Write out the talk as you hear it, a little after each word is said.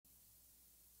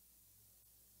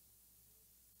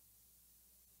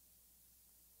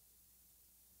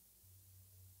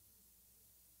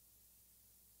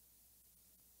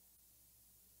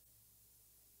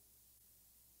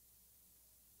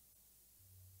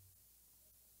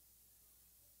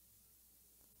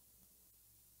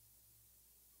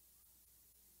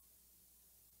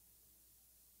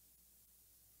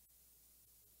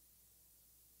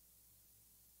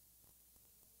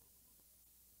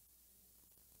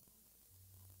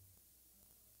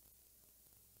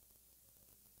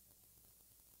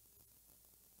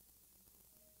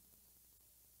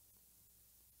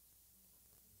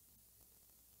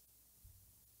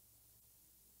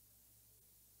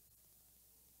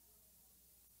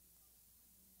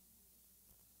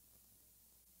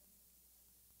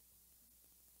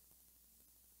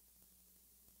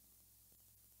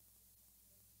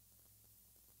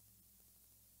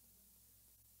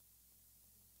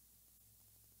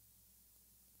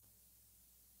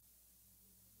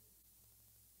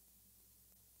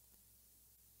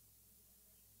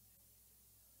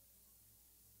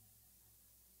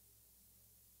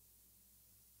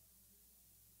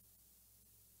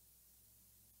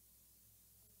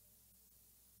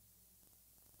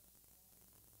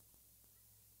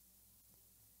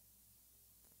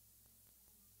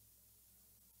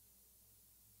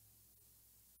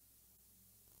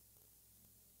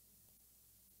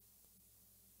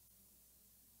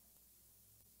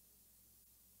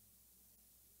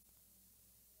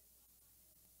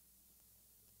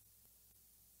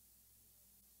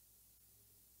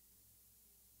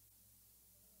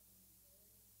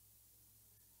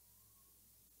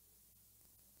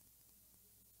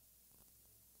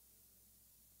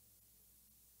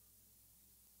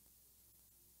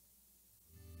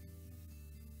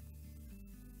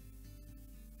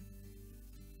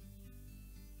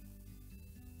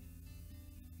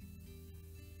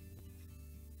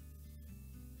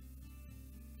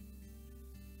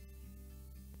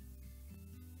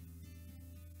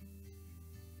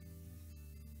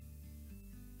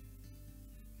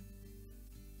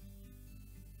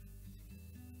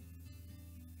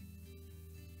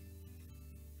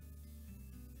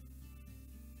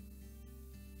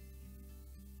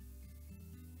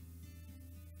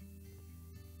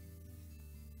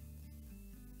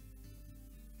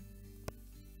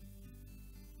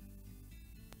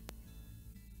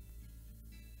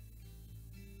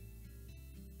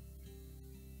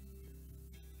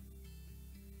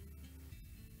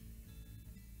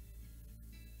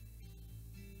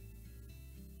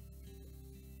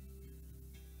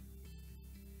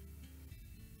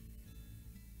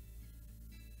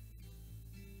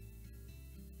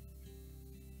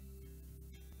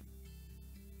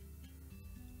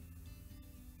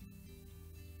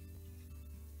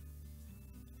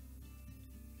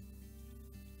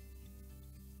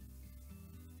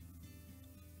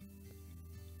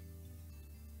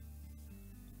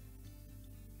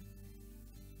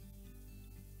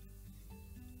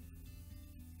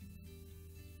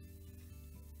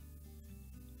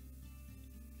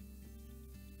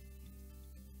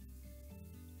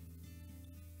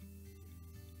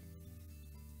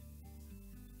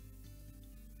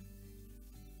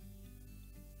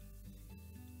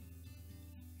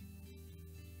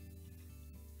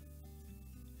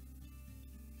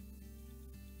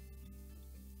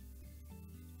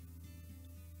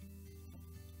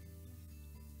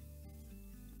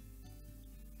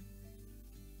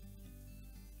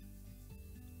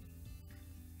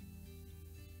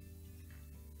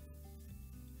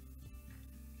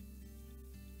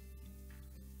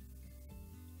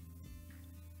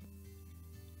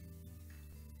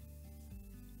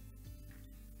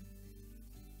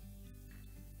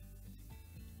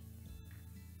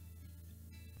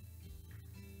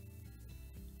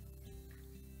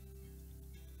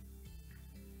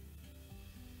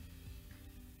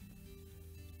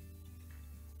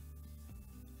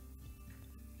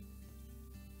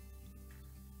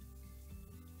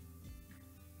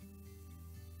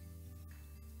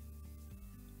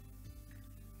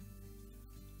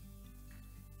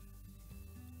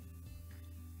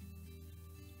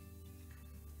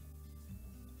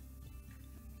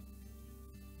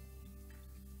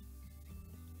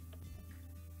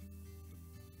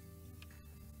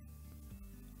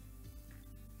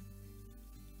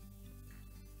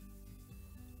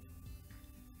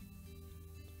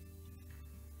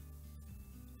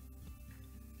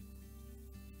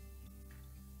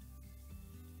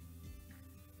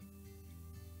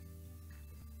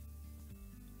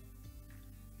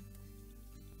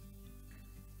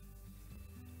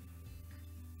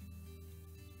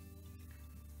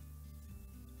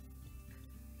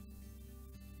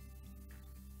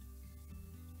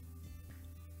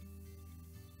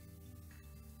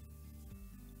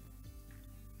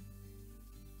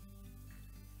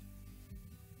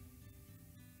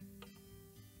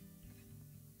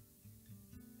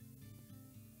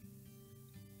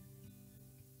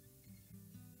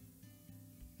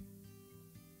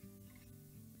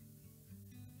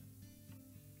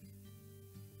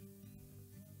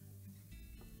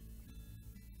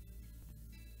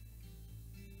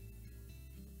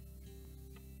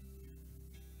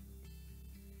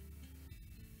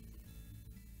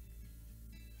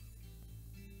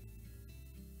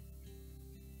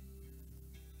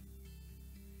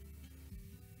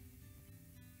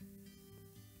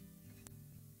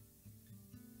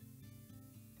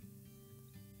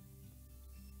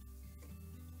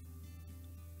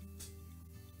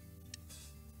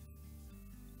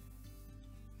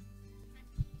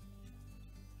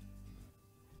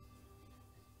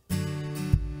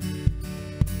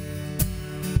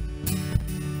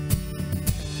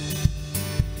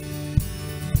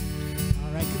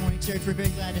Church. We're very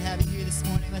glad to have you here this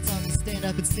morning. Let's all just stand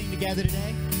up and sing together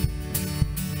today.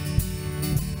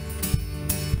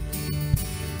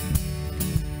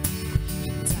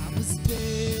 And I was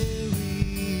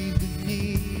buried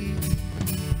beneath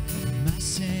my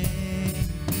shame.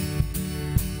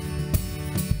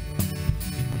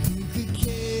 And who could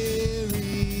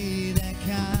carry that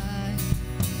kind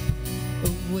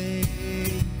of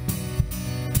weight?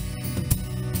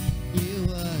 It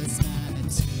was my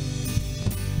tomb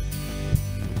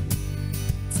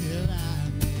till I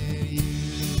met you.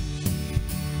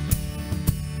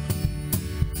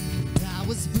 And I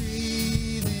was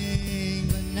breathing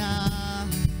but not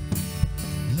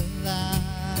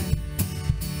alive.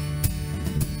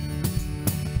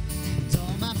 And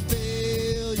all my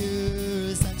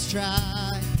failures I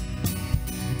tried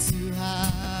to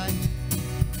hide.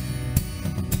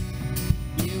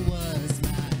 It was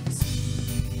my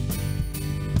tomb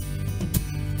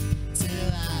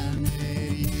till I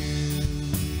met you.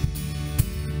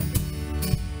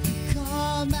 You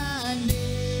called my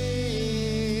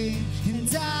name, and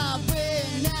I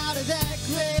ran out of that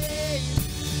grave,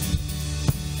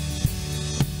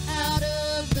 out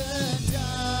of the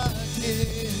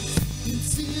darkness,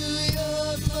 into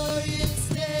your glorious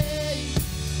day.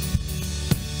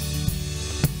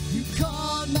 You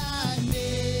called my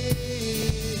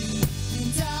name,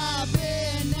 and I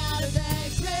ran out of that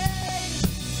grave,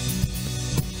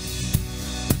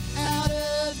 out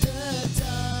of the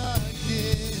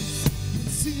darkness,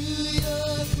 into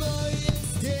your glorious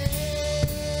day.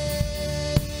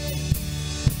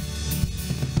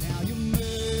 Now your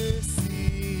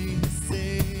mercy has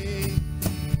saved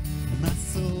my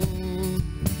soul.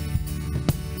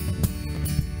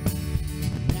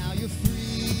 Now your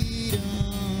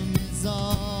freedom is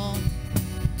all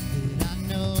that I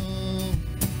know.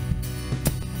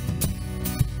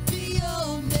 The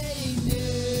old made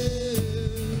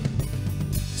new,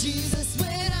 Jesus,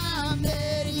 when I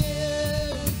met you.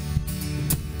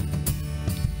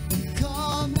 You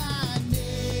called my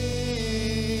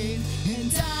name,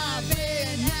 and I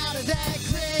ran out of that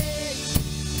grave,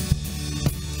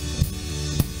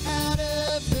 out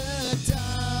of the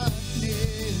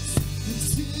darkness,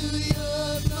 into your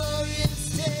glorious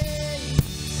day.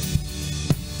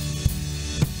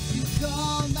 You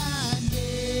called my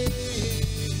name,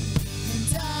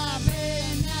 and I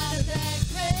ran out of that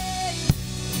grave,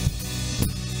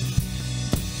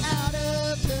 out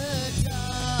of the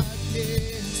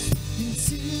darkness,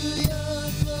 into your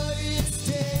glorious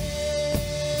day.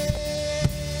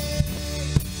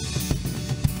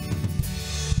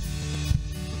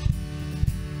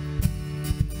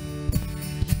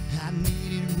 I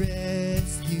needed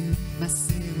rescue, my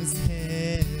sin was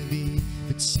heavy,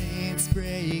 but chains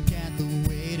break at the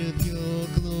weight of your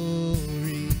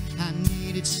glory. I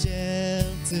needed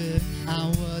shelter, I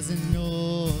was an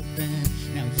orphan,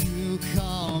 now you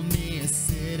call me a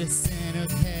citizen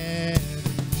of heaven.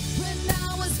 When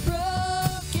I was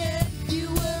broken, you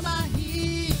were my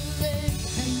healing,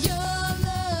 and your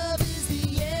love is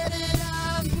the air that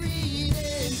I'm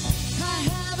breathing. I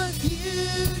have a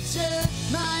future,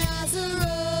 my eyes are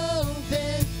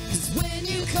open, 'cause when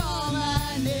you call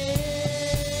my name,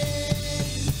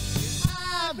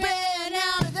 I ran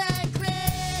out of that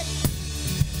grave,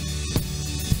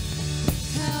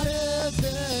 out of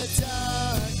the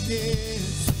darkness,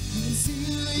 into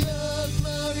your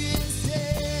glorious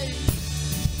day.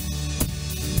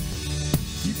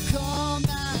 You call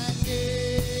my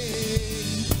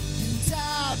name, and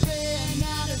I ran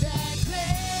out of that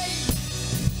grave,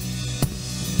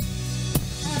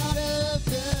 out of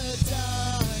the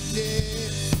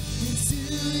darkness, into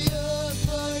your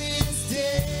glorious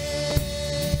day.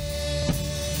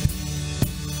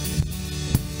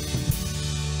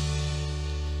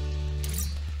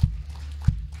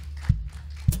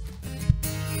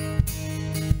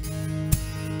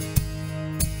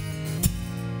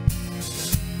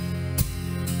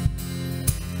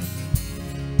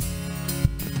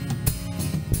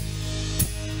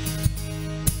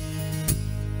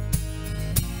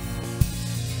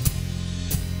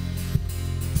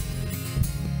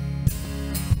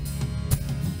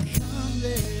 Come,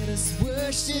 let us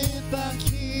worship our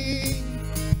King,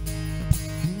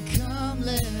 and come,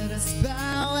 let us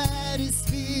bow at his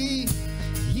feet.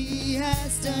 He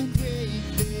has done great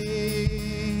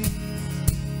things.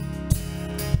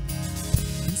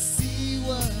 And see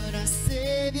what our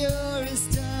Savior has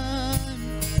done,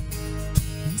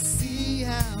 and see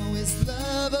how his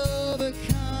love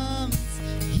overcomes.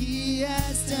 He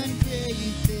has done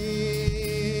great things.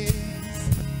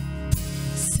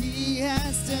 He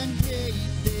has done great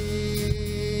things.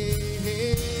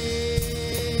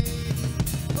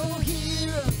 Oh,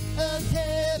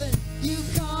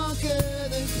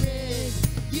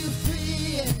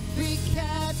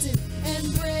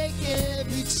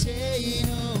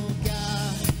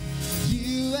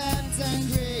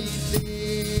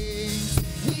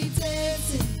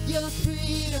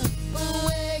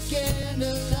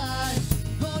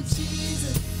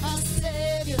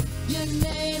 your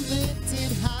name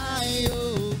lifted high,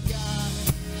 oh God.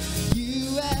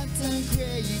 You have done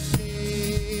great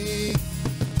things.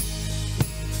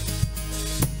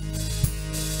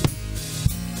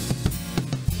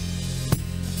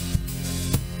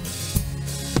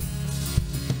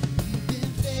 You've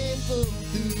been faithful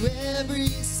through every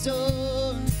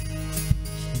storm.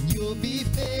 You'll be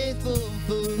faithful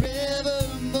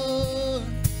forevermore.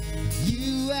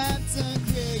 You have done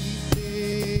great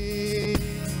things,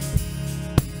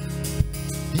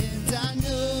 and I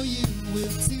know you will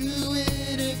do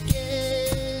it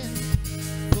again.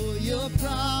 For your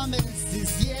promise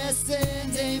is yes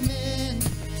and amen.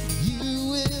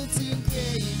 You will do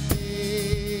great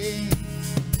things.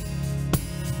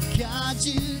 God,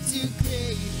 you do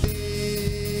great things.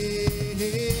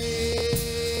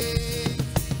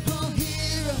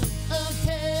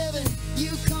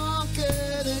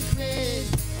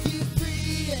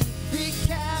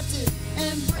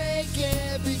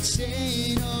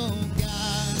 Chain, oh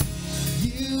God,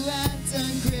 you have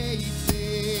done great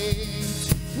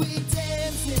things. We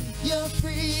dance in your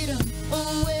freedom,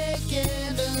 awake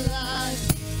and alive.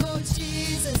 Oh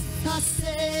Jesus, our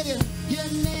Savior, your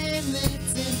name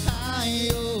lifted high,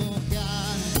 oh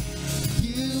God,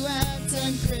 you have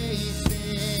done great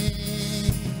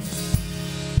things.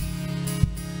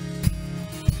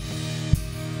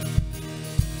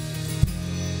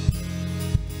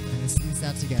 Let's sing this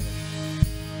out together.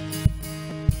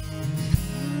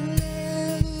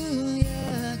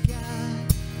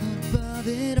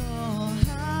 It all,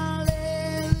 hallelujah,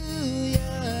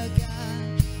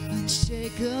 God,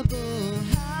 unshakable,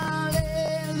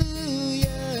 hallelujah,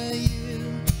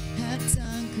 you have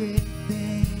done great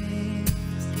things.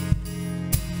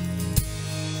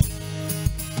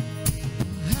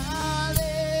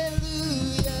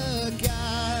 Hallelujah,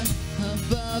 God,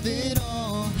 above it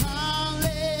all,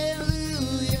 hallelujah,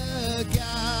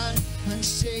 God,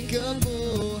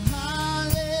 unshakable,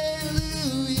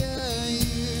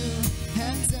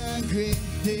 great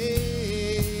things.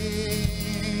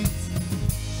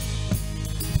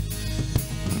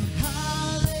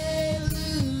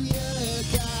 Hallelujah,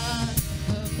 God,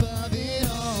 above it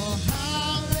all.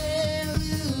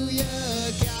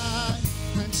 Hallelujah, God,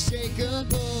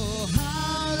 unshakable.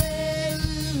 Hallelujah,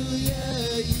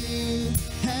 you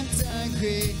have done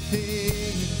great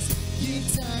things.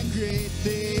 You've done great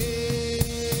things.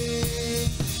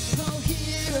 Oh,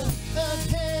 hero of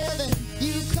heaven,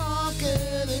 you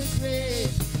conquer the grave.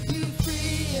 You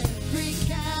free every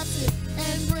captive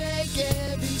and break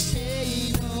every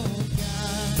chain, oh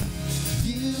God.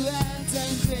 You have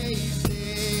done great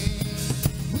things.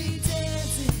 We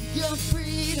dance in your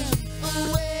freedom,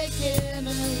 awake and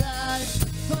alive.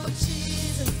 Oh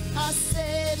Jesus, our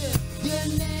Savior, your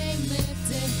name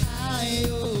lifted high,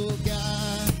 oh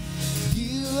God.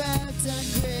 You have done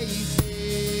great things.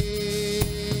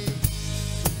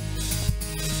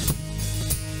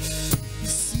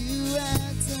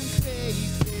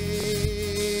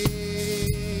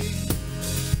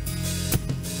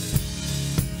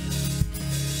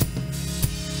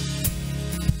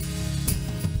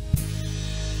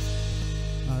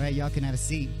 Y'all can have a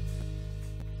seat.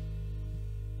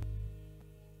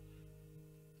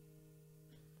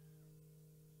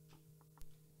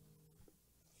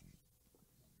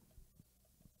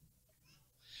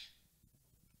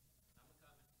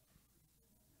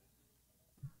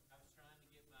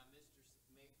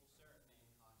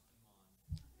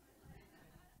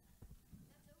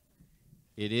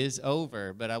 It is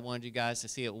over, but I wanted you guys to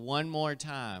see it one more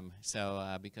time.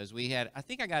 So because we had, I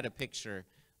think I got a picture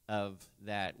of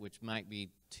that, which might be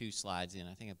 2 slides in.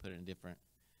 I think I put it in different.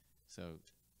 So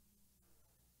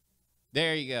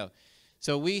there you go.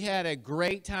 So we had a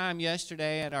great time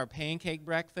yesterday at our pancake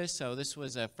breakfast. So this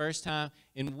was a first time.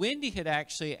 And Wendy had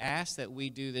actually asked that we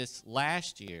do this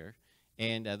last year.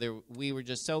 And we were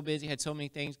just so busy, had so many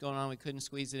things going on, we couldn't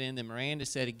squeeze it in. Then Miranda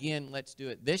said, again, let's do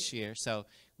it this year. So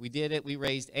we did it. We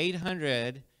raised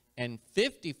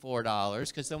 $854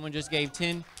 because someone just gave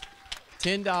 $10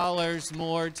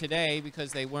 more today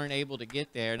because they weren't able to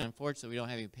get there. And unfortunately, we don't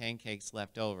have any pancakes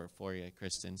left over for you,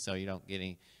 Kristen, so you don't get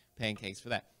any pancakes for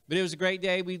that. But it was a great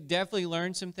day. We definitely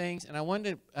learned some things. And I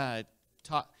wanted to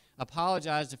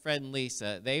apologize to Fred and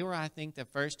Lisa. They were, I think, the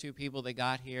first 2 people that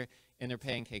got here, and their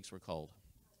pancakes were cold.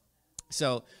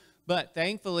 So, but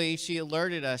thankfully, she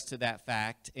alerted us to that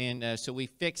fact, and so we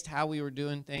fixed how we were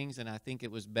doing things, and I think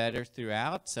it was better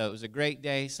throughout. So it was a great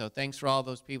day. So thanks for all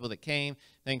those people that came.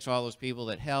 Thanks for all those people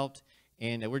that helped.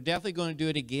 And we're definitely going to do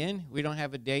it again. We don't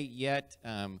have a date yet.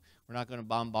 We're we're not going to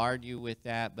bombard you with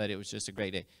that, but it was just a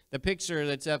great day. The picture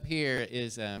that's up here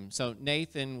is, so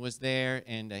Nathan was there,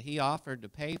 and he offered to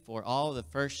pay for all of the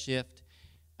first shift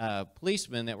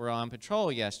policemen that were on patrol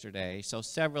yesterday. So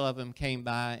several of them came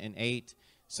by and ate,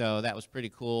 so that was pretty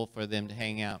cool for them to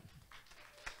hang out.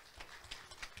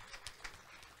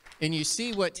 And you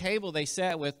see what table they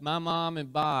sat with, my mom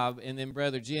and Bob and then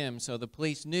Brother Jim. So the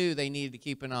police knew they needed to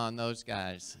keep an eye on those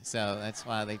guys. So that's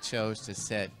why they chose to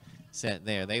sit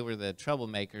there. They were the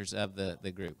troublemakers of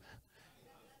the group.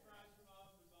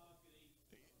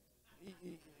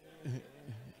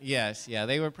 Yes, yeah,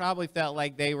 they were probably felt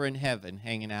like they were in heaven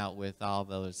hanging out with all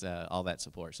that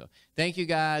support. So thank you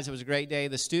guys. It was a great day.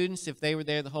 The students, if they were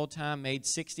there the whole time, made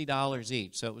 $60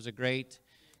 each. So it was a great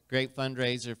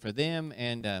fundraiser for them,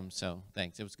 and so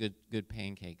thanks. It was good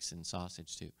pancakes and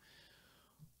sausage too.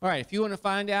 All right, if you want to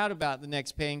find out about the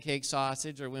next pancake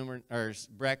sausage or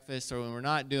breakfast or when we're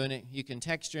not doing it, you can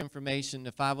text your information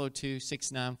to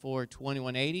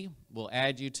 502-694-2180. We'll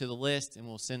add you to the list, and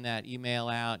we'll send that email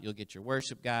out. You'll get your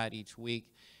worship guide each week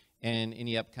and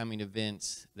any upcoming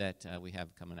events that we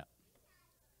have coming up.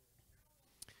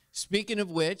 Speaking of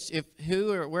which,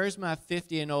 where's my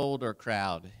 50 and older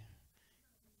crowd?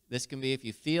 This can be if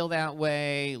you feel that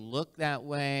way, look that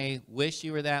way, wish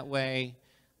you were that way.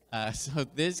 So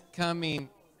this coming...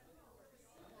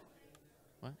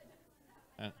 What?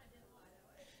 All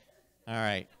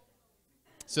right.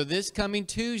 So this coming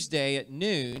Tuesday at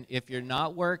noon, if you're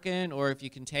not working or if you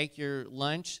can take your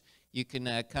lunch, you can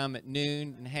come at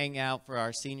noon and hang out for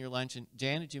our senior luncheon.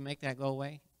 Jan, did you make that go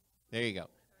away? There you go.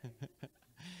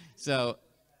 So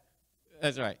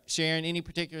that's all right. Sharon, any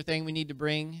particular thing we need to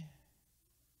bring?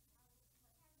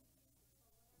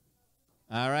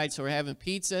 All right, so we're having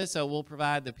pizza, so we'll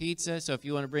provide the pizza. So if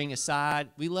you want to bring a side,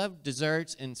 we love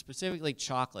desserts and specifically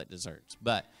chocolate desserts,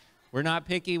 but we're not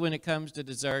picky when it comes to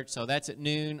desserts. So that's at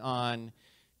noon on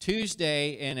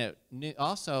Tuesday, and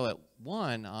also at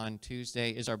 1 on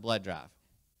Tuesday is our blood drive.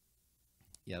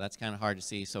 Yeah, that's kind of hard to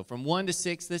see. So from 1 to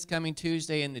 6 this coming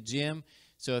Tuesday in the gym.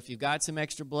 So if you've got some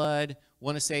extra blood,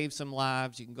 want to save some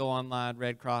lives, you can go online,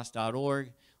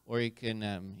 redcross.org, or you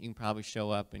can probably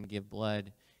show up and give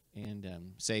blood and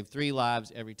save 3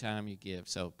 lives every time you give.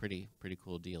 So pretty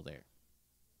cool deal there.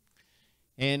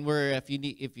 And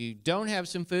if you don't have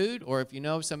some food, or if you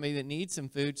know somebody that needs some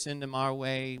food, send them our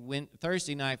way.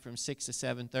 Thursday night from 6 to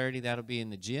 7:30, that'll be in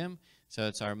the gym. So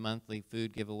it's our monthly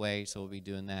food giveaway. So we'll be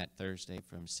doing that Thursday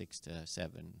from 6 to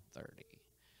 7:30.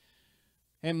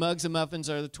 And mugs and muffins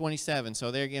are the 27th. So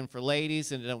there again for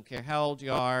ladies, and I don't care how old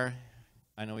you are.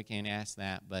 I know we can't ask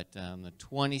that, but the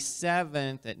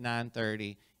 27th at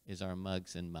 9:30 is our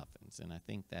mugs and muffins. And I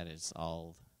think that is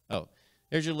all. Oh,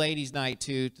 there's your ladies' night,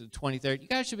 too, to the 23rd. You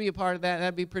guys should be a part of that.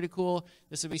 That'd be pretty cool.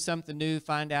 This would be something new.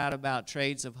 Find out about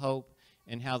Trades of Hope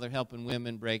and how they're helping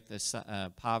women break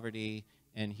the poverty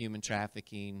and human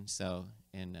trafficking. So,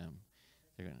 and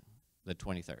they're gonna, the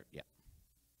 23rd, yeah.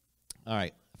 All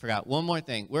right, I forgot one more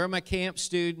thing. Where are my camp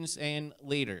students and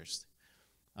leaders?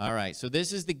 All right, so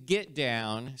this is the get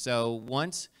down. So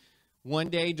one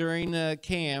day during the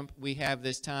camp, we have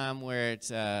this time where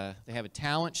they have a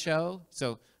talent show.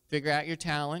 So figure out your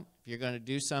talent. If you're going to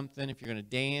do something, if you're going to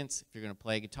dance, if you're going to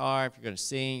play guitar, if you're going to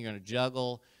sing, you're going to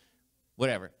juggle,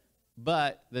 whatever.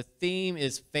 But the theme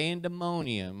is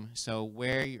fandemonium, so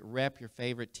rep your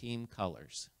favorite team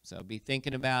colors. So be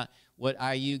thinking about what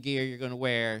IU gear you're going to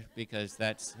wear, because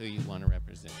that's who you want to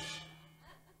represent.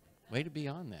 Way to be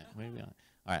on that. Way to be on.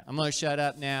 All right, I'm going to shut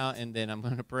up now, and then I'm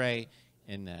going to pray.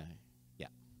 And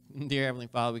dear Heavenly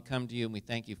Father, we come to you and we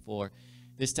thank you for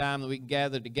this time that we can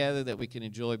gather together, that we can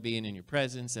enjoy being in your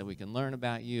presence, that we can learn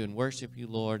about you and worship you,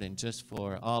 Lord, and just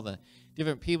for all the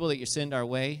different people that you send our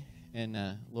way. And,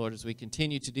 Lord, as we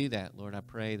continue to do that, Lord, I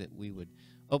pray that we would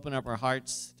open up our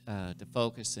hearts to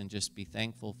focus and just be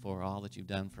thankful for all that you've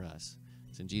done for us.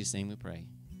 It's in Jesus' name we pray.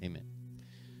 Amen.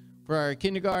 For our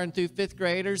kindergarten through 5th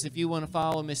graders, if you want to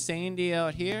follow Miss Sandy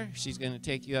out here, she's going to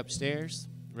take you upstairs.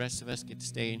 The rest of us get to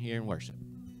stay in here and worship.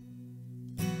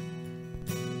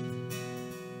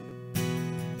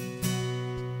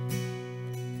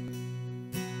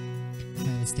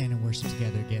 Let's stand and worship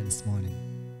together again this morning.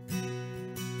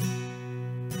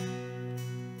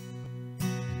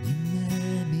 You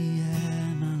met me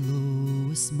at my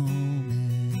lowest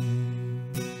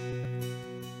moment.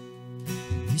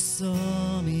 You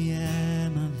saw me at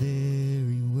my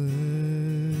very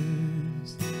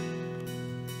worst.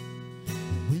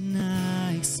 When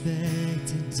I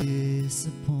expected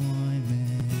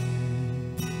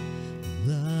disappointment,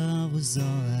 love was all I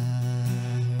heard.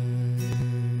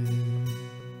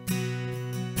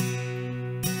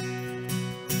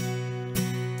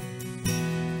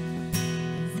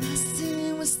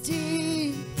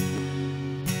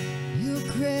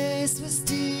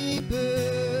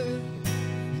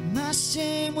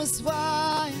 shame was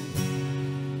wide,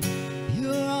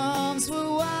 your arms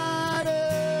were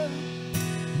wider.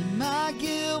 And my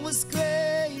guilt was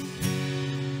great,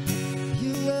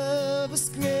 your love was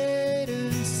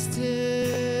greater still.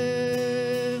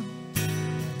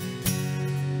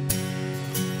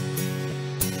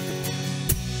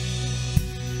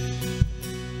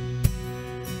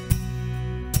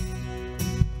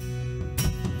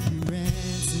 You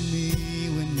ransomed me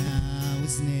when I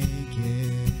was naked.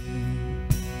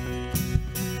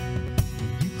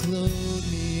 You clothed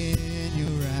me in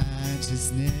your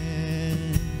righteousness.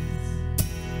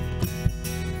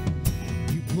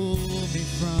 You pulled me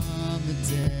from the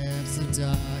depths of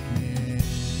darkness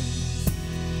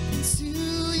into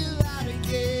your light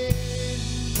again,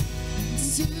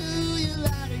 into your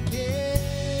light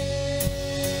again.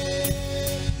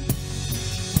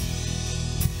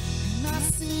 My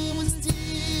sin was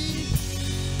deep,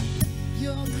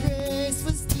 your grace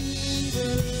was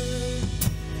deeper.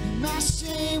 My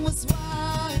shame was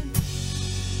wide,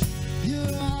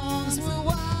 your arms were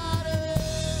wider.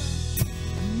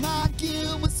 My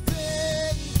guilt was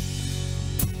great,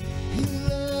 your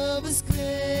love was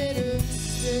greater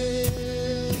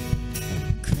still,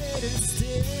 greater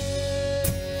still.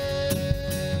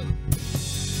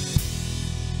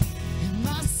 And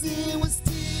my sin was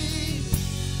deep,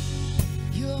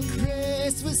 your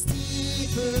grace was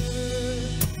deeper.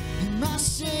 And my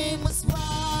shame was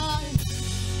wide,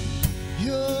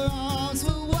 your arms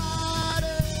were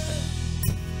wider,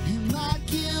 and my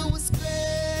guilt was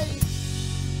great,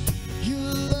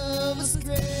 your love was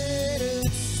greater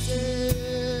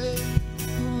still.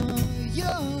 Oh,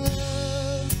 your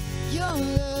love, your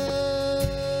love.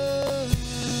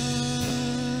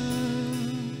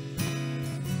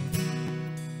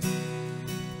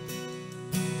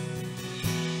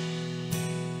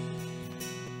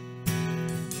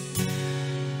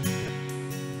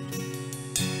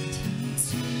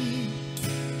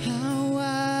 How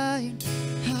wide,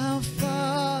 how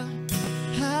far,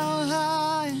 how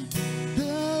high, the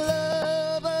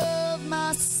love of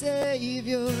my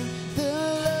Savior, the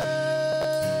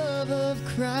love of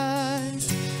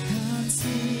Christ. How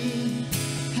deep,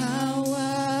 how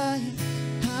wide,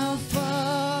 how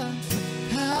far,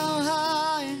 how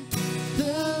high,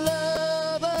 the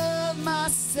love of my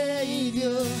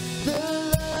Savior, the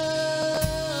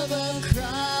love of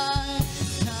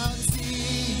Christ. How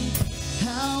deep,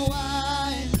 how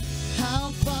wide,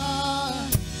 how far,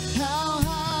 how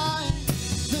high,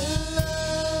 the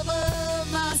love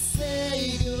of my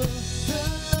Savior, the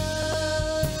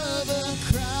love of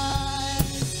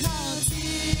Christ. How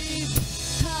deep,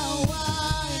 how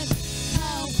wide,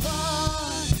 how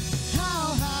far, how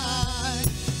high,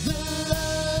 the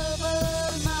love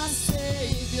of my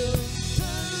Savior,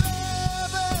 the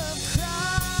love of Christ.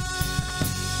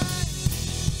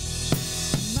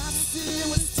 My sin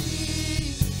was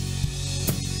deep,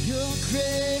 your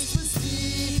grace was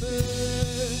deeper.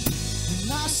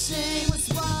 My shame was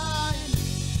wide,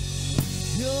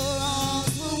 your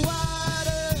arms were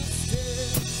wider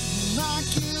still. My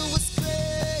guilt was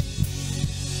great,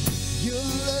 your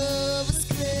love was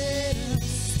greater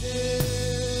still,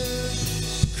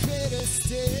 greater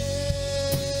still.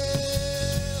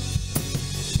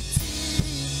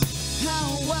 Deep, how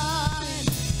wide,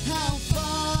 how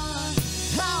far,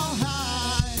 how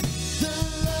high, the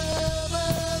love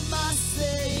of my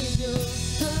Savior,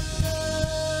 the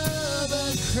love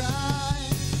of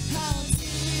Christ. How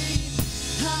deep,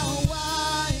 how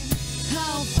wide,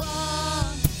 how far,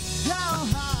 how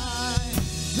high,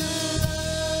 the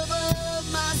love of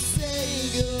my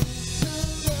Savior, the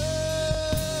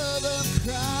love of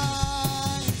Christ.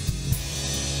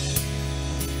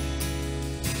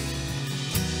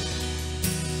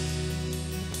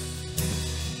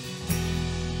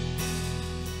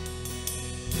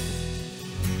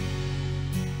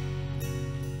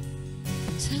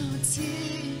 How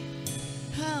deep,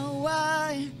 how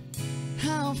wide,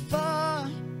 how far,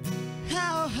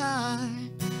 how high,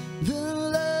 the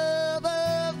love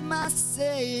of my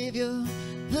Savior,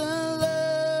 the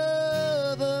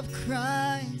love of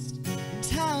Christ. And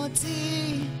how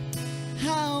deep,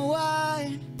 how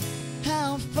wide,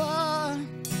 how far,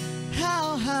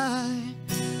 how high,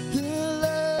 the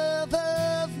love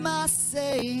of my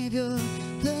Savior,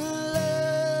 the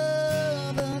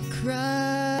love of Christ.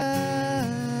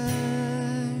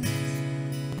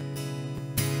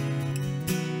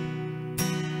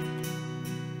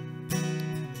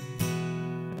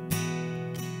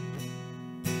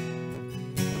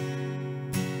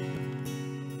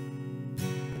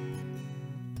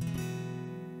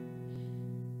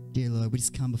 Dear Lord, we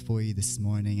just come before you this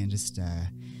morning and just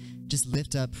just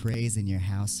lift up praise in your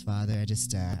house, Father. I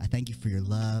thank you for your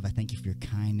love. I thank you for your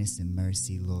kindness and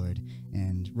mercy, Lord.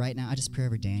 And right now, I just pray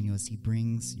over Daniel as he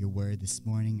brings your word this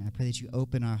morning. I pray that you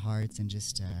open our hearts and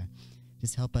just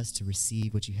help us to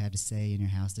receive what you have to say in your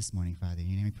house this morning, Father. In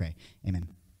your name we pray. Amen.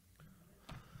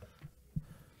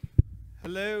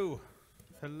 Hello.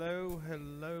 Hello,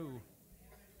 hello.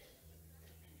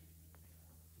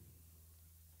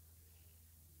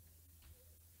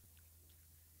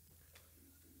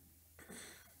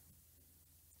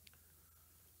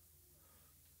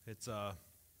 It's I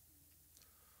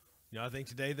think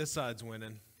today this side's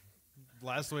winning.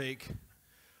 Last week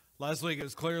it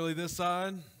was clearly this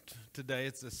side. Today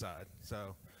it's this side.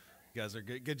 So you guys are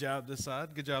good. Good job this side.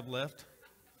 Good job left.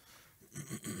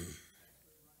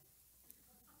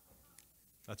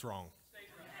 That's wrong.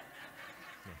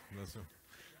 No,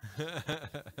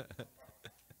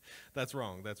 that's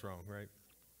wrong. That's wrong, right?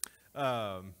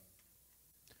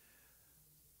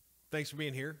 Thanks for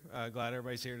being here. Glad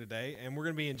everybody's here today. And we're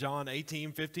going to be in John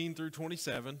 18, 15 through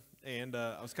 27. And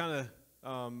I was kind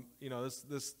of,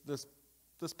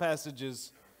 this passage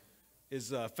is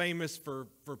famous for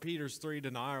Peter's 3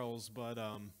 denials, but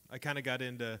I kind of got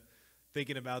into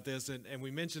thinking about this, and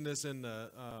we mentioned this in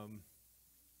the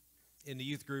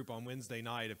youth group on Wednesday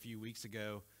night a few weeks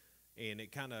ago, and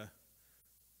it kind of,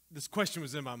 this question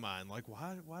was in my mind, like,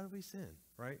 why do we sin,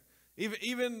 right?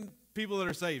 Even people that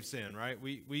are saved sin, right?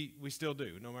 We still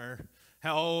do, no matter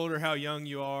how old or how young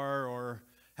you are or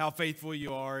how faithful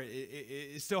you are,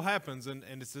 it still happens, and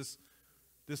it's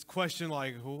this question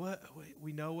like, what?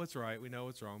 We know what's right, we know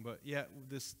what's wrong, but yet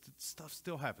this stuff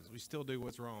still happens. We still do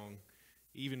what's wrong,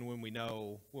 even when we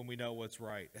know what's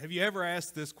right. Have you ever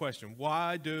asked this question?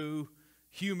 Why do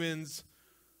humans,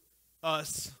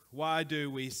 why do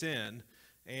we sin?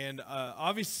 And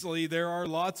obviously there are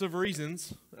lots of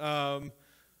reasons,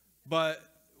 but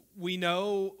we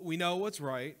know what's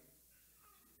right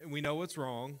and we know what's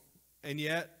wrong, and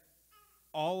yet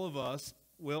all of us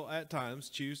will at times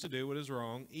choose to do what is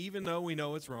wrong, even though we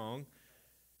know it's wrong.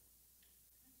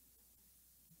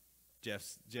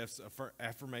 Jeff's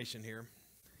affirmation here.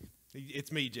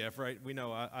 It's me, Jeff, right? We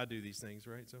know I do these things,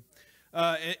 right? So,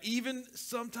 and even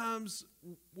sometimes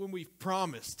when we've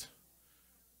promised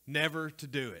never to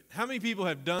do it. How many people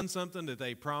have done something that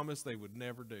they promised they would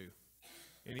never do?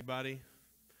 Anybody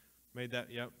made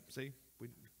that? Yep. See,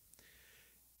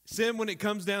 sin, when it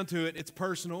comes down to it, it's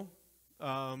personal.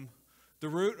 The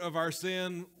root of our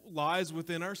sin lies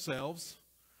within ourselves.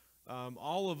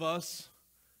 All of us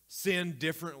sin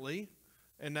differently,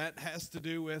 and that has to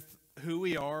do with who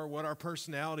we are, what our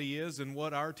personality is, and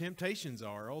what our temptations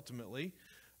are ultimately.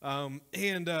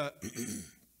 The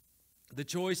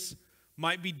choice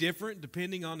might be different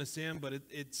depending on the sin, but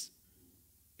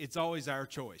it's always our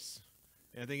choice.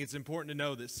 And I think it's important to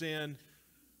know that sin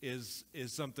is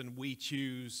something we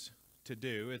choose to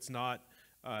do. It's not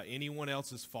anyone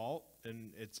else's fault,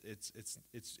 and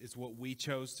it's what we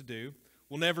chose to do.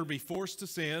 We'll never be forced to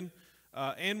sin,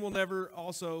 and we'll never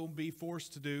also be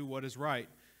forced to do what is right.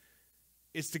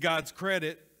 It's to God's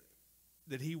credit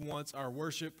that He wants our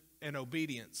worship and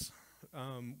obedience.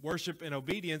 Worship and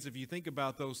obedience, if you think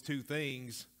about those two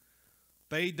things,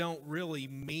 they don't really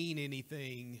mean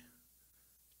anything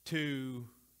to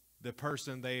the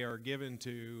person they are given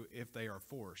to if they are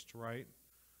forced, right?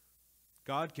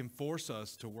 God can force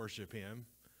us to worship Him.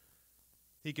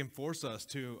 He can force us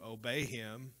to obey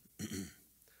Him,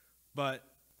 but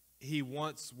He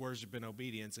wants worship and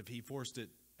obedience. If He forced it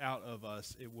out of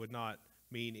us, it would not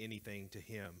mean anything to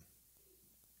Him.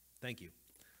 Thank you.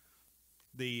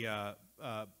 The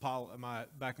my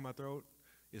back of my throat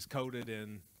is coated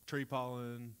in tree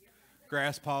pollen,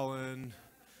 grass pollen,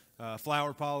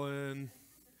 flower pollen,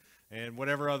 and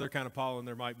whatever other kind of pollen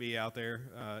there might be out there.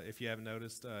 If you haven't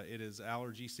noticed, it is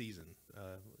allergy season,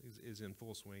 is in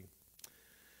full swing.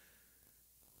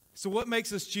 So what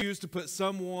makes us choose to put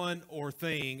someone or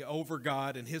thing over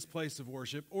God in His place of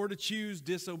worship, or to choose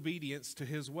disobedience to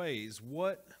His ways?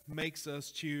 What makes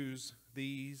us choose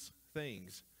these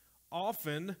things?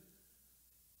 Often,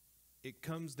 it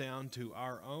comes down to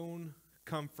our own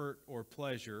comfort or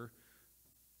pleasure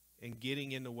and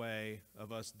getting in the way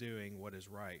of us doing what is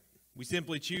right. We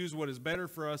simply choose what is better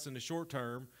for us in the short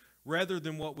term rather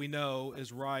than what we know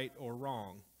is right or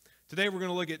wrong. Today we're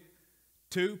going to look at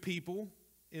two people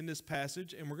in this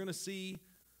passage, and we're going to see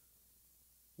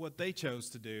what they chose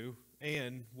to do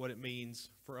and what it means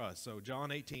for us. So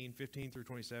John 18, 15 through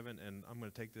 27, and I'm going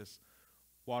to take this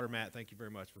water mat, thank you very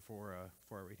much, before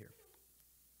I read here.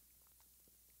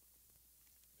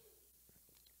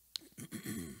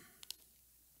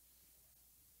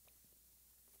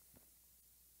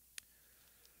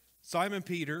 Simon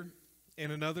Peter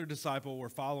and another disciple were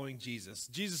following Jesus.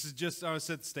 Jesus has just, I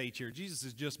set the stage here. Jesus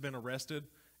has just been arrested,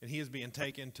 and he is being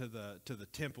taken to the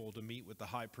temple to meet with the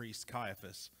high priest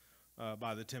Caiaphas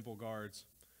by the temple guards.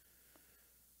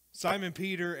 Simon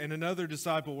Peter and another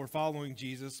disciple were following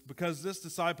Jesus. Because this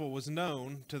disciple was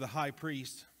known to the high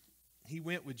priest, he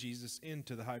went with Jesus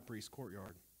into the high priest's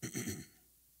courtyard.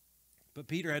 But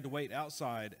Peter had to wait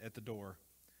outside at the door.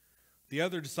 The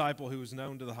other disciple who was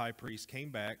known to the high priest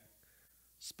came back,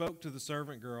 spoke to the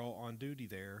servant girl on duty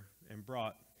there, and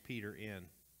brought Peter in.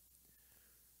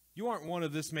 "You aren't one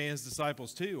of this man's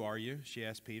disciples too, are you?" she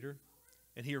asked Peter.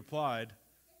 And he replied,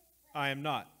 "I am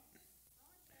not."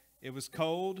 It was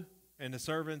cold, and the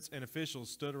servants and officials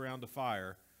stood around a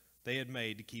fire they had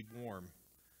made to keep warm.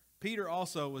 Peter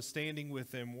also was standing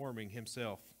with them, warming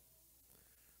himself.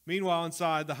 Meanwhile,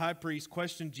 inside, the high priest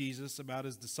questioned Jesus about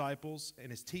his disciples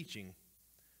and his teaching.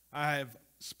 "I have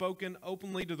spoken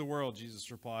openly to the world,"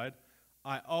 Jesus replied.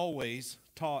 "I always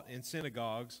taught in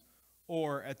synagogues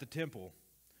or at the temple,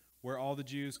 where all the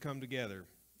Jews come together.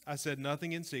 I said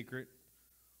nothing in secret.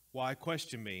 Why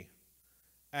question me?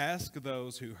 Ask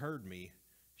those who heard me.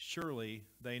 Surely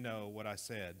they know what I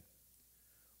said."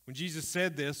 When Jesus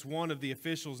said this, one of the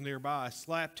officials nearby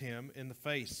slapped him in the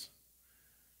face.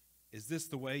 "Is this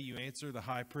the way you answer the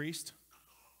high priest?"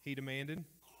 he demanded.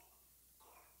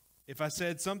 "If I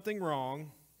said something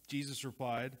wrong," Jesus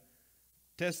replied,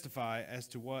 "testify as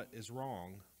to what is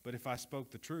wrong. But if I spoke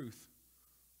the truth,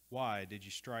 why did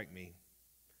you strike me?"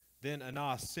 Then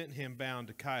Annas sent him bound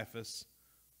to Caiaphas,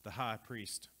 the high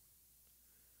priest.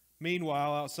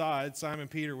 Meanwhile, outside, Simon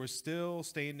Peter was still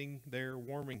standing there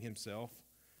warming himself.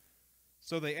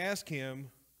 So they asked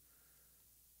him,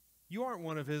 "You aren't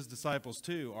one of his disciples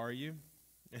too, are you?"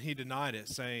 And he denied it,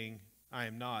 saying, "I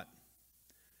am not."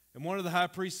 And one of the high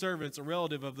priest's servants, a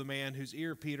relative of the man whose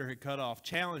ear Peter had cut off,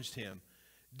 challenged him,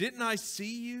 "Didn't I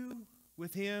see you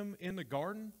with him in the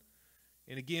garden?"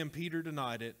 And again Peter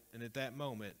denied it, and at that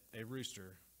moment a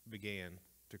rooster began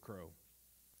to crow.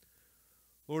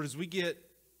 Lord, I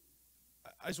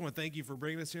just want to thank you for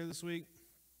bringing us here this week.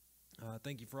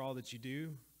 Thank you for all that you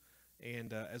do.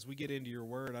 And as we get into your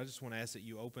word, I just want to ask that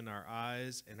you open our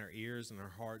eyes and our ears and our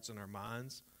hearts and our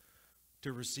minds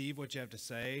to receive what you have to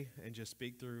say, and just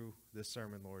speak through this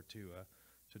sermon, Lord, to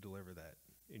deliver that.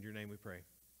 In your name we pray.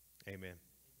 Amen.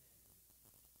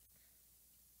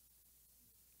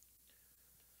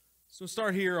 So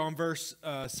start here on verse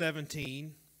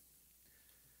 17,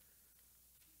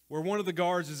 where one of the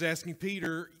guards is asking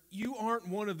Peter, "You aren't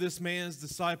one of this man's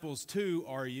disciples too,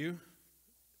 are you?"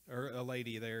 Or a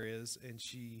lady there is. And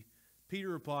Peter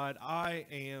replied, "I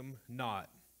am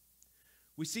not."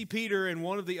 We see Peter and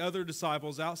one of the other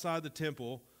disciples outside the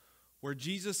temple, where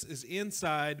Jesus is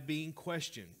inside being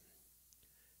questioned.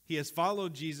 He has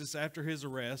followed Jesus after his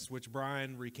arrest, which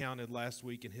Brian recounted last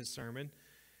week in his sermon.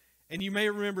 And you may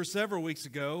remember several weeks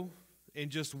ago, and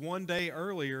just one day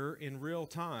earlier in real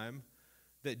time,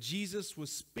 that Jesus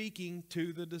was speaking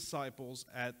to the disciples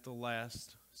at the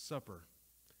Last Supper.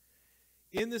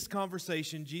 In this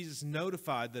conversation, Jesus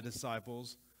notified the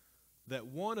disciples that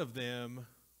one of them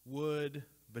would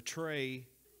betray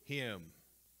him.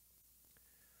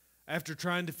 After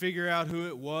trying to figure out who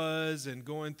it was and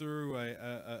going through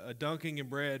a dunking in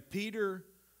bread, Peter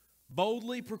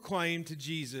boldly proclaimed to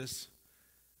Jesus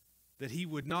that he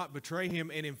would not betray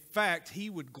him, and in fact, he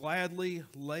would gladly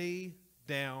lay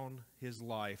down his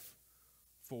life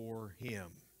for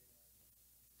him.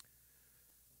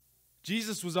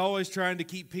 Jesus was always trying to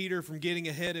keep Peter from getting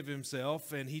ahead of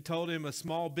himself, and he told him a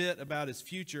small bit about his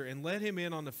future and let him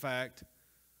in on the fact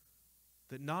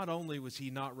that not only was he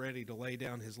not ready to lay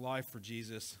down his life for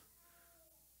Jesus,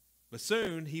 but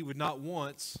soon he would not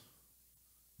once,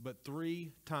 but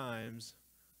 3 times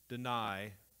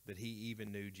deny that he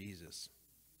even knew Jesus.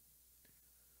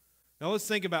 Now let's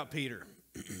think about Peter.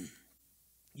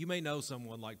 You may know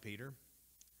someone like Peter.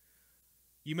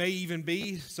 You may even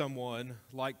be someone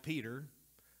like Peter.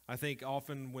 I think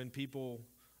often when people,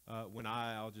 when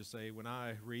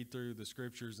I read through the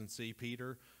scriptures and see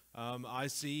Peter, I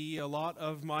see a lot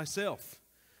of myself.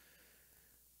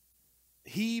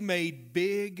 He made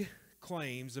big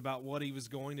claims about what he was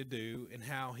going to do and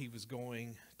how he was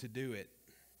going to do it.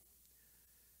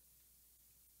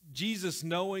 Jesus,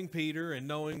 knowing Peter and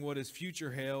knowing what his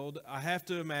future held, I have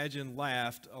to imagine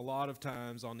laughed a lot of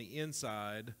times on the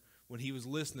inside when he was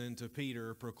listening to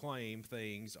Peter proclaim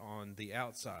things on the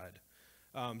outside.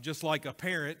 Just like a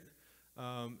parent,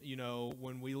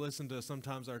 when we listen to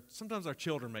sometimes our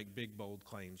children make big, bold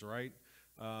claims, right?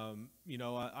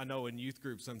 I know in youth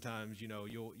groups sometimes,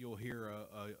 you'll hear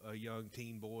a young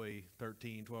teen boy,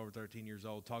 12 or 13 years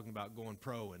old, talking about going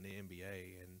pro in the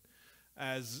NBA. And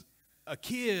as a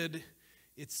kid,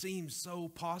 it seems so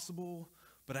possible,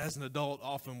 but as an adult,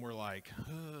 often we're like,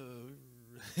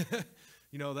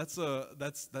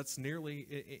 that's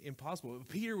nearly impossible.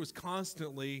 Peter was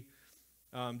constantly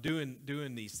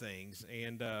doing these things,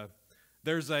 and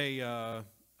there's I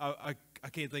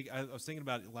can't think. I was thinking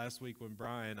about it last week when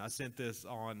I sent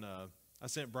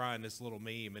Brian this little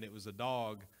meme, and it was a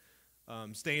dog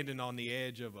standing on the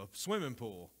edge of a swimming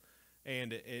pool,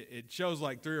 and it shows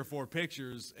like 3 or 4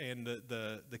 pictures, and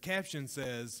the caption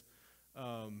says,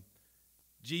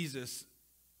 Jesus.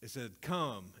 It said,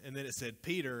 "Come," and then it said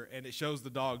Peter, and it shows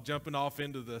the dog jumping off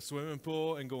into the swimming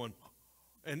pool and going.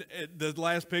 And the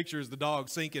last picture is the dog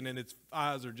sinking, and its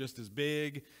eyes are just as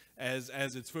big as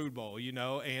its food bowl,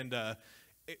 And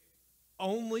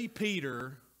only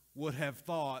Peter would have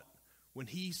thought when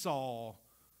he saw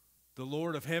the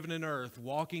Lord of heaven and earth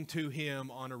walking to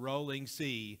him on a rolling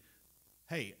sea,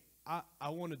 hey, I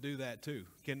want to do that too.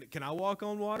 Can I walk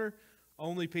on water?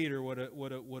 Only Peter would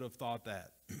have thought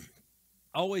that.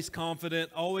 Always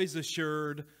confident, always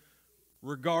assured,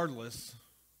 regardless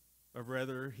of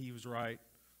whether he was right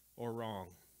or wrong.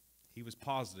 He was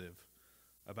positive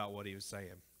about what he was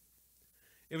saying.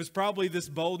 It was probably this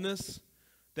boldness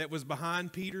that was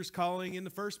behind Peter's calling in the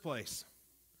first place.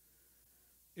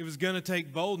 It was going to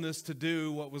take boldness to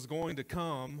do what was going to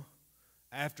come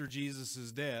after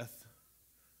Jesus' death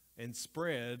and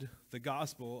spread the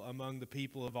gospel among the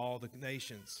people of all the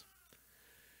nations.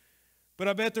 But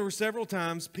I bet there were several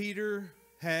times Peter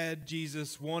had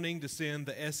Jesus wanting to send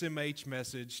the SMH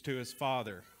message to his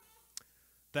Father.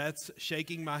 That's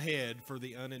shaking my head for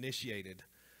the uninitiated.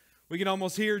 We can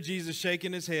almost hear Jesus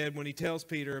shaking his head when he tells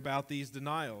Peter about these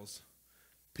denials.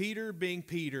 Peter, being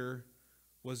Peter,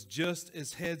 was just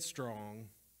as headstrong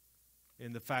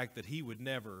in the fact that he would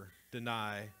never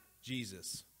deny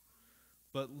Jesus.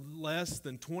 But less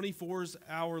than 24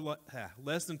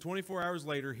 hours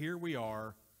later, here we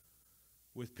are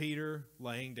with Peter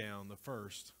laying down the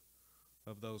first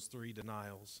of those 3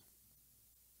 denials.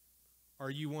 Are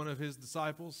you one of his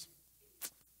disciples?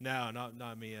 No,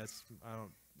 not me. I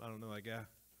don't know that guy.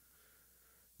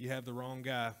 You have the wrong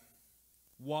guy.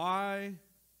 Why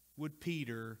would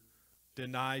Peter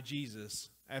deny Jesus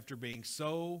after being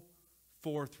so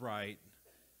forthright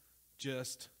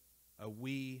just a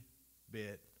wee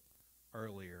bit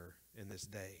earlier in this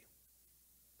day?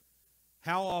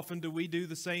 How often do we do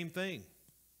the same thing?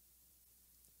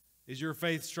 Is your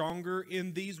faith stronger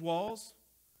in these walls,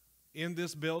 in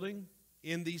this building,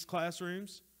 in these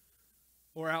classrooms,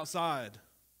 or outside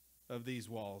of these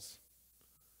walls?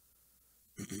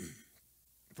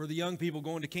 For the young people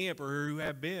going to camp or who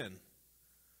have been,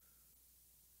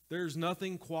 there's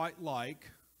nothing quite like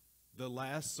the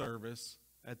last service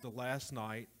at the last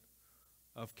night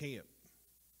of camp.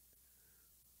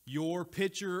 Your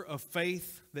picture of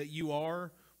faith that you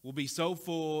are will be so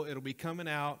full, it'll be coming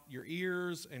out your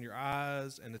ears and your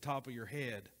eyes and the top of your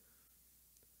head.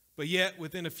 But yet,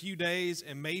 within a few days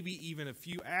and maybe even a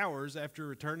few hours after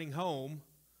returning home,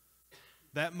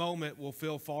 that moment will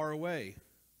feel far away.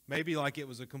 Maybe like it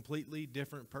was a completely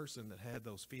different person that had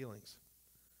those feelings.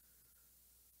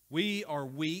 We are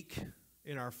weak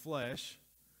in our flesh,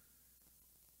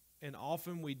 and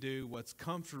often we do what's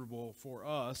comfortable for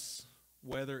us,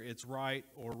 whether it's right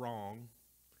or wrong.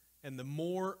 And the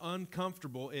more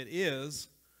uncomfortable it is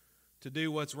to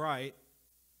do what's right,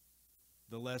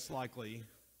 the less likely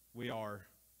we are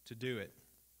to do it.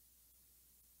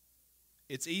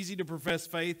 It's easy to profess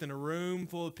faith in a room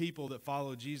full of people that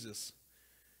follow Jesus.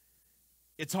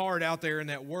 It's hard out there in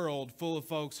that world full of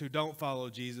folks who don't follow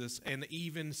Jesus, and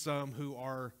even some who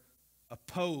are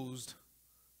opposed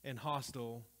and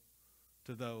hostile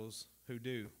to those who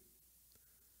do.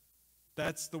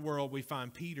 That's the world we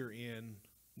find Peter in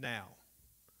now.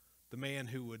 The man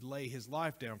who would lay his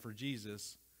life down for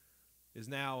Jesus is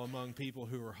now among people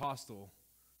who are hostile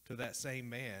to that same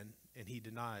man, and he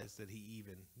denies that he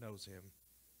even knows him.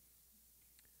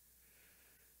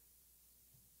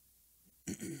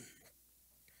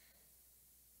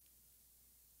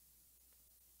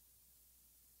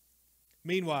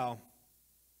 Meanwhile,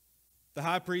 the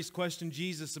high priest questioned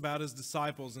Jesus about his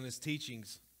disciples and his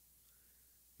teachings.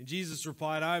 And Jesus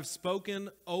replied, "I have spoken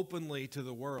openly to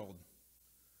the world.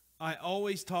 I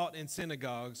always taught in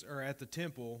synagogues or at the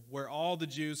temple where all the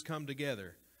Jews come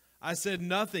together. I said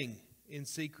nothing in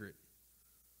secret.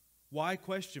 Why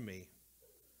question me?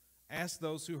 Ask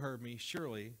those who heard me.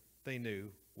 Surely they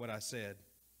knew what I said."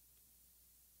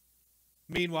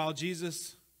 Meanwhile,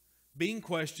 Jesus being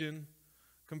questioned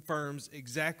confirms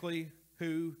exactly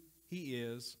who he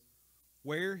is,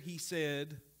 where he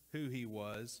said who he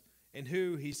was, and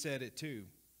who he said it to.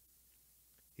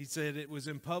 He said it was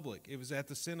in public. It was at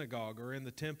the synagogue or in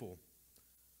the temple.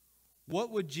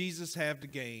 What would Jesus have to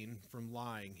gain from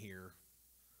lying here?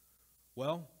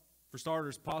 Well, for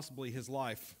starters, possibly his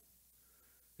life.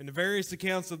 In the various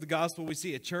accounts of the gospel, we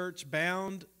see a church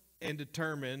bound and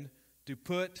determined to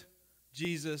put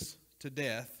Jesus to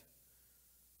death,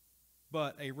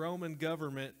 but a Roman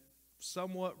government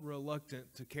somewhat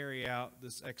reluctant to carry out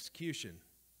this execution.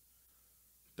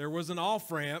 There was an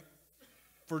off-ramp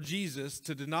for Jesus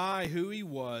to deny who he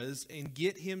was and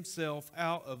get himself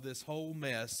out of this whole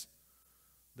mess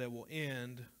that will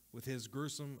end with his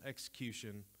gruesome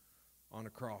execution on a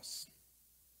cross.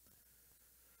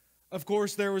 Of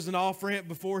course, there was an off-ramp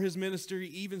before his ministry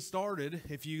even started.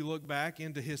 If you look back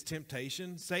into his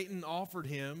temptation, Satan offered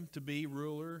him to be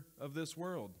ruler of this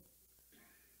world.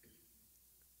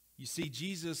 You see,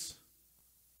 Jesus,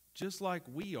 just like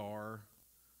we are,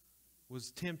 was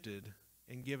tempted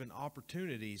and given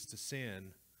opportunities to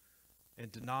sin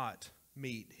and to not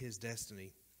meet his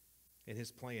destiny and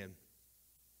his plan.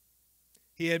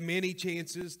 He had many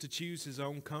chances to choose his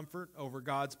own comfort over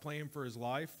God's plan for his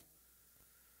life.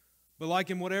 But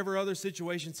like in whatever other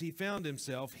situations he found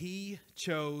himself, he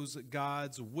chose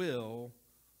God's will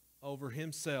over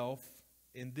himself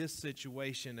in this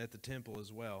situation at the temple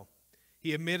as well.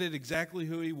 He admitted exactly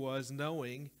who he was,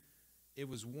 knowing it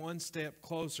was one step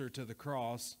closer to the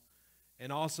cross,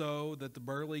 and also that the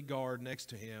burly guard next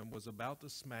to him was about to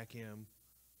smack him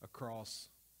across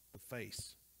the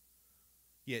face.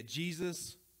 Yet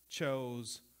Jesus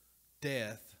chose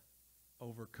death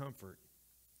over comfort.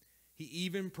 He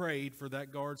even prayed for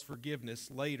that guard's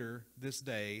forgiveness later this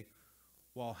day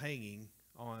while hanging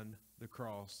on the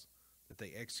cross that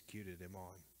they executed him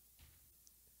on.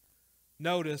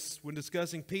 Notice when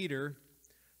discussing Peter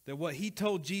that what he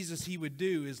told Jesus he would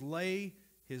do is lay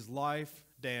his life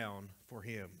down for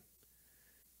him.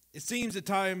 It seems at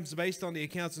times, based on the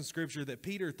accounts in Scripture, that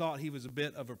Peter thought he was a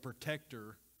bit of a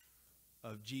protector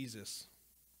of Jesus.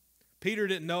 Peter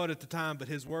didn't know it at the time, but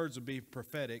his words would be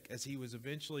prophetic as he was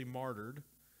eventually martyred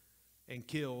and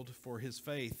killed for his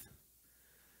faith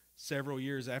several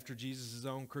years after Jesus'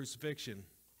 own crucifixion.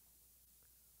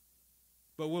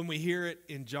 But when we hear it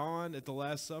in John at the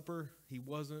Last Supper, he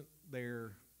wasn't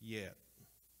there yet.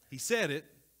 He said it,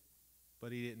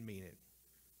 but he didn't mean it.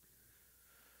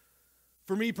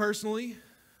 For me personally,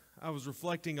 I was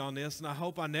reflecting on this, and I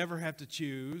hope I never have to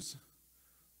choose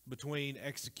between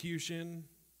execution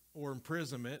or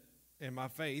imprisonment in my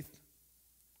faith.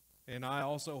 And I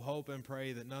also hope and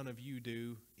pray that none of you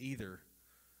do either.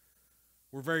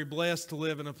 We're very blessed to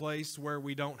live in a place where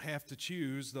we don't have to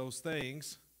choose those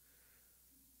things.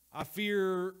 I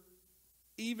fear,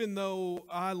 even though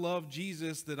I love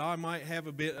Jesus, that I might have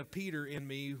a bit of Peter in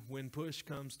me when push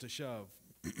comes to shove.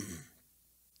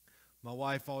 My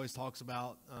wife always talks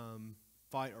about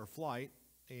fight or flight,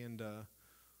 and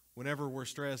whenever we're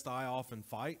stressed, I often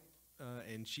fight.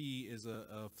 And she is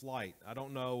a flight. I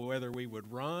don't know whether we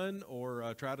would run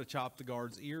or try to chop the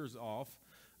guard's ears off.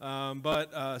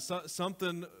 But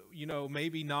something,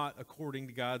 maybe not according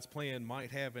to God's plan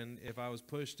might happen if I was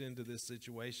pushed into this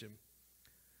situation.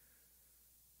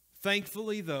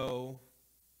 Thankfully, though,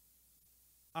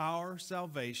 our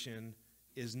salvation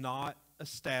is not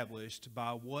established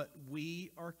by what we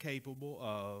are capable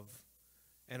of,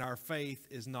 and our faith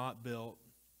is not built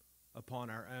upon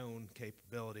our own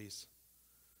capabilities.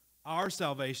 Our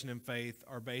salvation and faith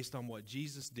are based on what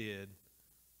Jesus did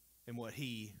and what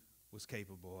he was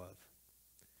capable of.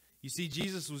 You see,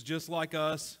 Jesus was just like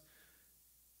us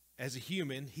as a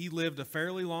human. He lived a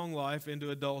fairly long life into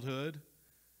adulthood,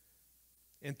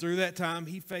 and through that time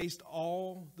he faced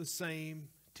all the same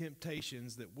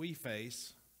temptations that we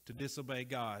face to disobey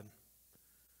God,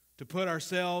 to put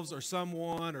ourselves or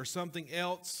someone or something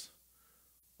else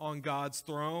on God's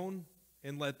throne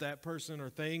and let that person or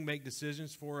thing make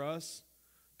decisions for us,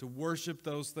 to worship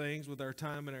those things with our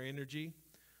time and our energy,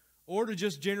 or to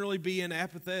just generally be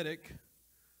apathetic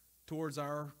towards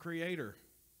our Creator.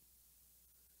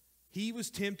 He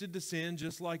was tempted to sin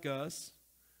just like us,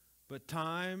 but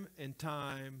time and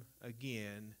time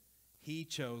again, he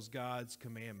chose God's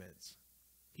commandments.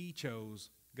 He chose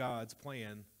God's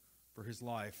plan for his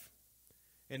life.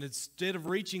 And instead of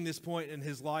reaching this point in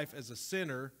his life as a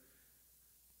sinner,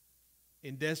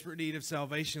 in desperate need of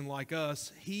salvation like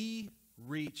us, he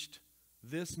reached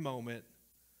this moment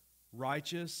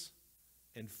righteous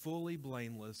and fully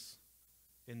blameless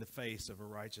in the face of a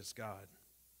righteous God.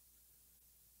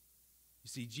 You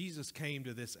see, Jesus came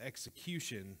to this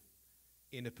execution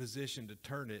in a position to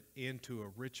turn it into a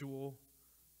ritual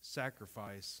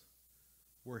sacrifice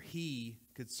where he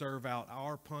could serve out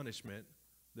our punishment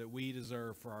that we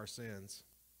deserve for our sins.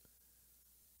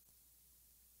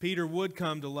 Peter would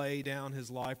come to lay down his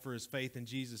life for his faith in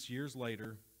Jesus years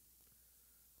later,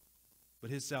 but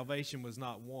his salvation was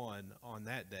not won on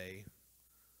that day.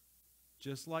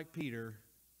 Just like Peter,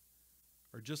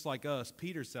 or just like us,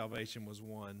 Peter's salvation was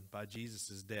won by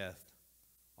Jesus' death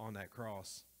on that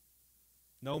cross.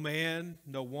 No man,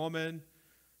 no woman,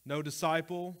 no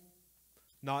disciple,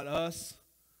 not us,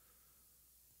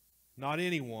 not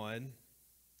anyone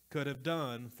could have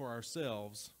done for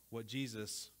ourselves what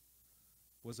Jesus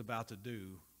was about to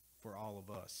do for all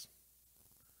of us.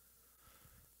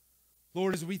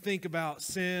 Lord, as we think about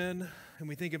sin and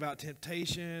we think about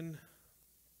temptation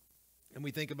and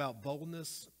we think about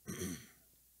boldness,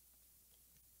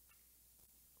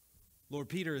 Lord,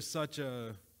 Peter is such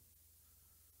a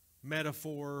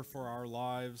metaphor for our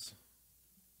lives.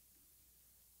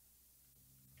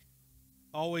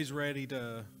 Always ready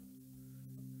to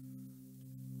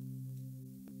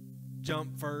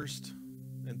jump first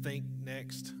and think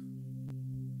next.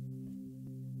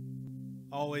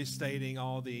 Always stating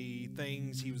all the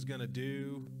things he was going to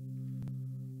do,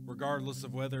 regardless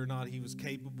of whether or not he was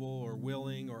capable or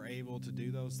willing or able to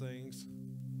do those things.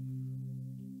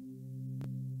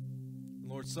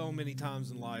 Lord, so many times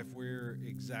in life we're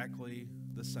exactly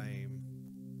the same.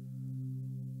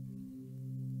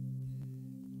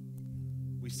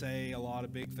 We say a lot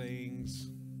of big things.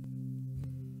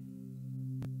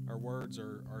 Our words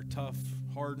are tough,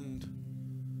 hardened,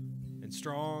 and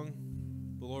strong.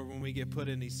 But Lord, when we get put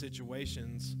in these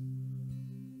situations,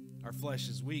 our flesh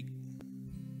is weak.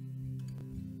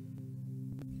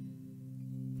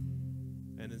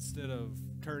 And instead of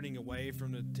turning away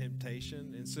from the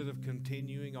temptation, instead of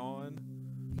continuing on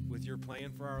with your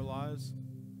plan for our lives,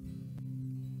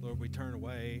 Lord, we turn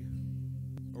away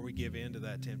or we give in to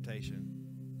that temptation.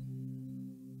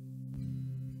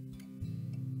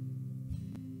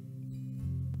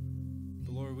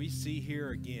 But Lord, we see here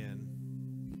again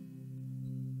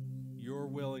your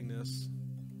willingness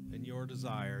and your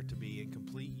desire to be in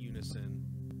complete unison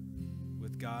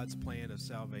with God's plan of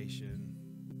salvation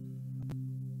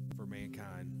for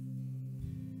mankind.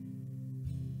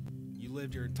 You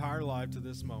lived your entire life to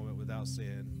this moment without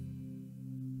sin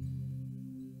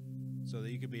so that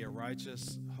you could be a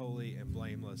righteous, holy, and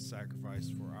blameless sacrifice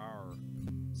for our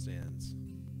sins,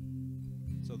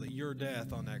 so that your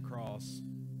death on that cross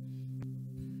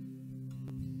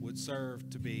would serve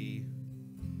to be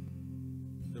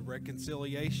the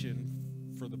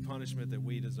reconciliation for the punishment that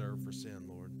we deserve for sin,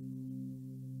 Lord.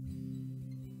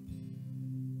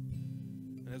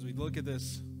 And as we look at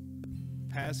this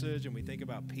passage and we think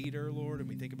about Peter, Lord, and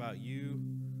we think about you,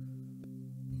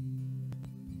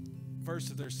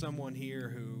 first, if there's someone here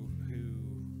who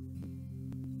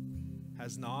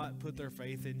has not put their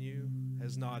faith in you,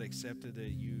 has not accepted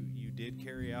that you did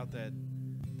carry out that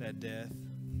death,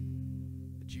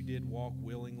 that you did walk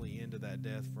willingly into that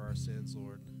death for our sins,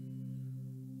 Lord,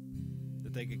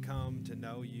 that they could come to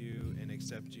know you and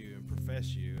accept you and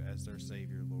profess you as their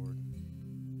Savior, Lord.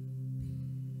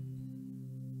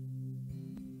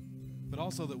 But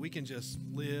also that we can just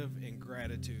live in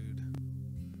gratitude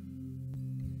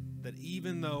that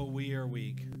even though we are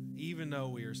weak, even though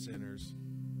we are sinners,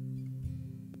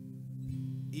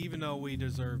 even though we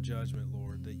deserve judgment,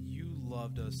 Lord, that you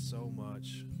loved us so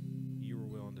much, you were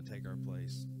willing to take our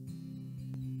place.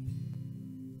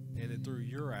 And that through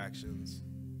your actions,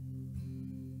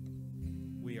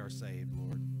 we are saved,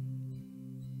 Lord.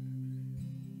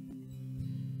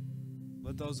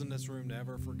 Let those in this room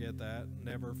never forget that,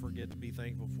 never forget to be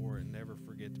thankful for it, and never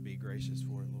forget to be gracious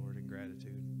for it, Lord, in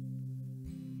gratitude.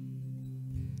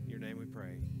 In your name we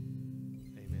pray.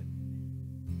 Amen.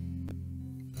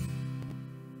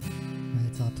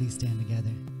 Let's all please stand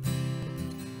together.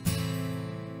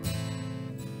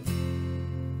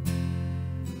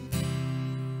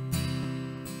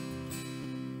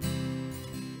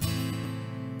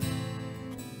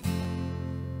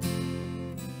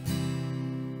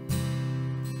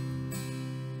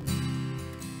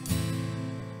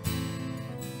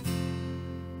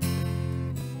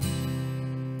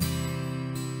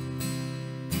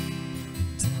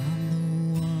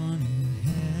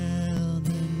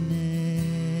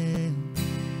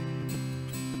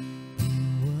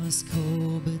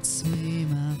 Cold but sweet,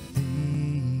 my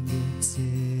fingertips.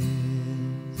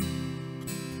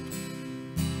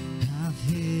 I've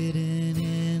hidden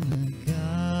in the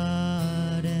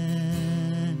garden.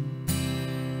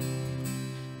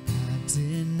 I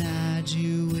denied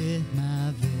you with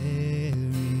my very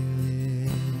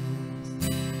lips.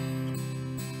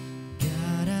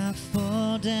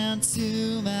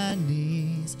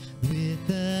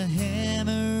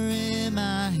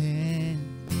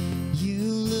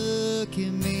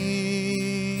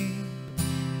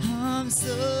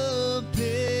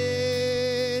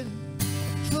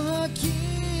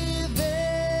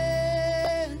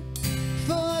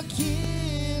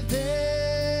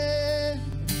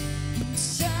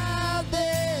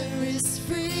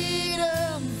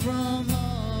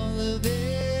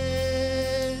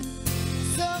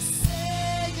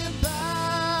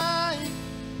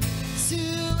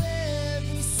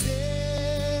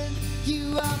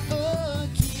 You are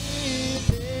forgiven.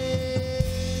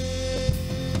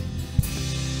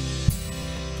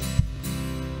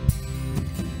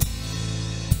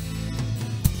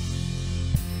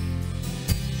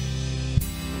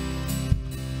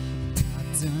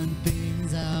 I've done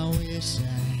things I wish I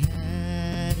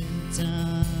hadn't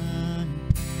done.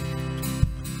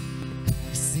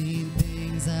 I've seen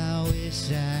things I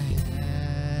wish I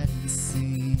hadn't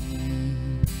seen.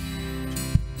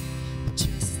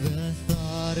 Just the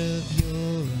thought of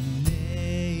your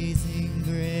amazing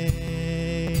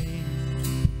grace,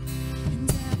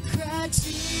 and I cried,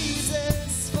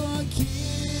 Jesus,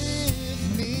 forgive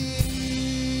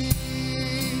me.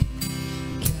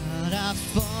 God, I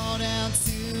fall down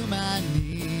to my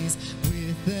knees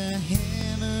with a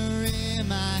hammer in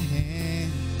my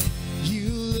hand. You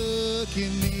look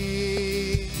at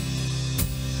me,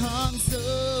 arms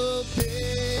open,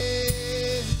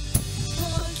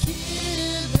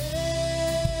 forgiven,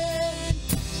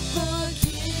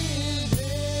 forgiven.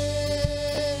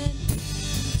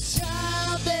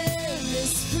 Child, there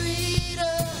is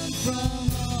freedom from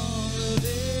all of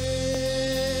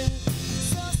it.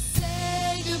 So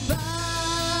say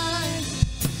goodbye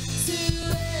to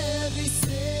every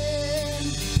sin.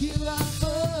 You are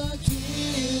forgiven.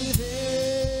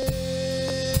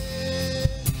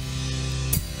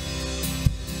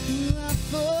 You are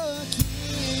forgiven.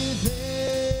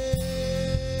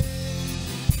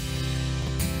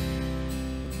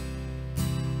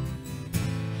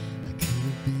 I could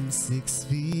have been 6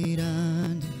 feet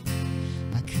under.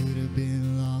 I could have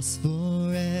been lost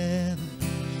forever.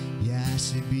 Yeah, I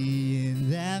should be in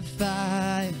that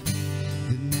fire,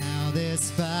 but now there's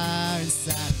fire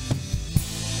inside of me.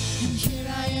 And here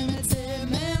I am, a dead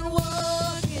man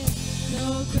walking.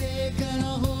 No grave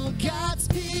gonna hold God's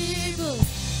people.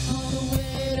 All the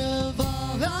weight of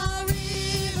all our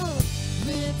evil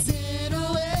lifted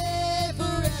away,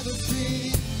 forever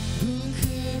free. Who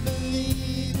could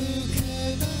believe? Who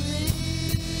could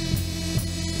believe?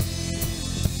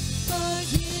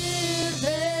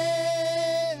 Forgiven,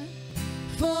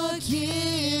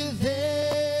 forgiven.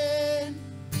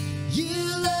 You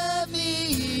love me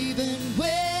even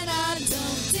when I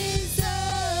don't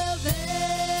deserve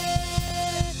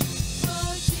it.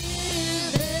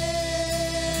 Forgiven,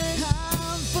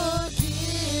 I'm forgiven.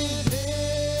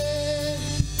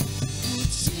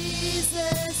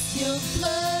 Jesus, your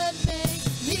blood makes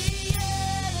me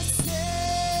innocent.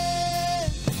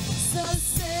 So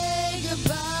say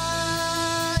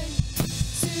goodbye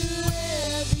to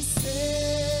every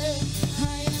sin.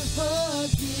 I am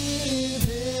forgiven.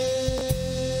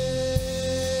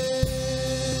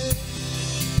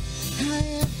 I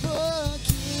am forgiven.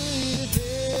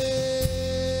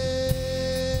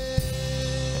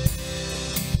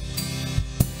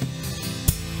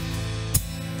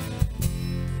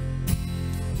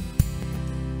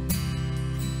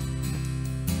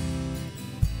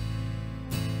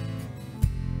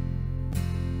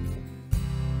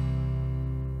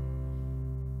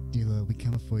 Dear Lord, we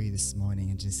come before you this morning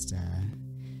and just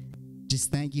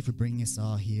thank you for bringing us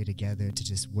all here together to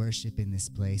just worship in this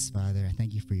place, Father. I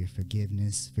thank you for your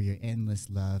forgiveness, for your endless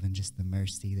love, and just the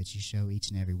mercy that you show each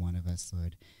and every one of us,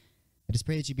 Lord. I just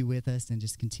pray that you be with us and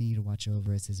just continue to watch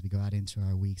over us as we go out into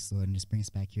our weeks, Lord, and just bring us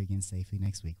back here again safely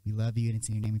next week. We love you, and it's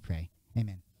in your name we pray.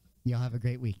 Amen. Y'all have a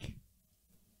great week.